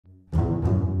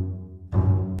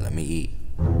me eat.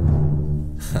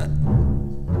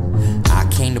 I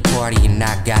came to party and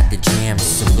I got the jam.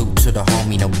 Salute to the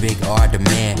homie, no big R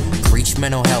demand. Preach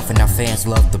mental health and our fans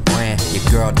love the brand. Your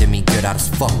girl did me good, I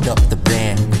just fucked up the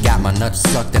band. Got my nuts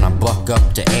sucked and I buck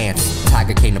up to ants.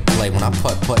 Tiger came to play, when I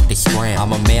putt they scram.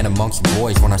 I'm a man amongst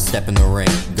boys when I step in the ring.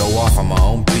 Go off on my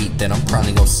own beat, then I'm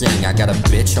probably gon' sing. I got a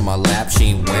bitch on my lap, she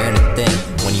ain't wearing a thing.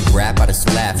 When you rap, I just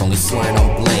laugh, only swearing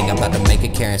on bling. I'm about to make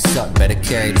it carry and suck, better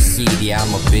carry the seed. Yeah,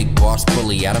 I'm a big boss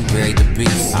bully, I done buried the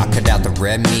beast. I cut out the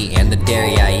red meat and the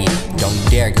dairy I eat. Don't you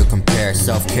dare go compare,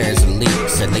 self-care is elite.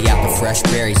 Said lay out the fresh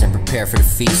berries and prepare for the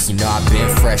feast. You know I've been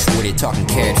fresh with it, talking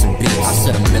carrots and beets. I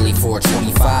said a milli for a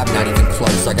 25, not even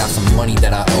close. I got some money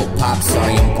that I owe Pop,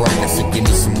 sorry I'm broke. I said give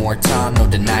me some more time, no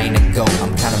denying it go.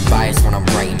 I'm kinda biased when I'm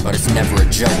writing, but it's never a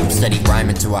joke. Steady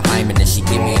rhyming to a hymen and she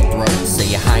give me a throat. Say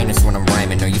your highness when I'm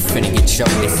rhyming or you finna get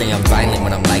choked. They say I'm violent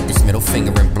when I'm like this, middle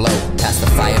finger and blow. Pass the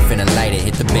fire, finna light it,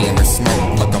 hit the bang and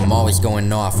smoke. Look, I'm always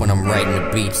going off when I'm writing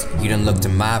the beats. You done look to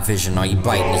my vision, all you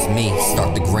biting is me.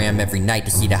 Start the gram every night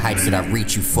to see the heights that I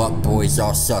reach. You fuck boys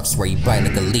all sucks where you bite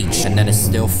like a leech. And then it's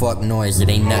still fuck noise, it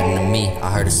ain't nothing to me.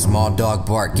 I heard a small dog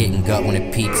bark, getting gut when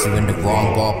it peeps. You in the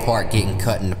wrong ballpark, getting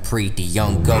cut in the pre. The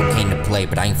young goat came to play,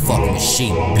 but I ain't fucking with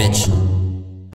sheep, bitch.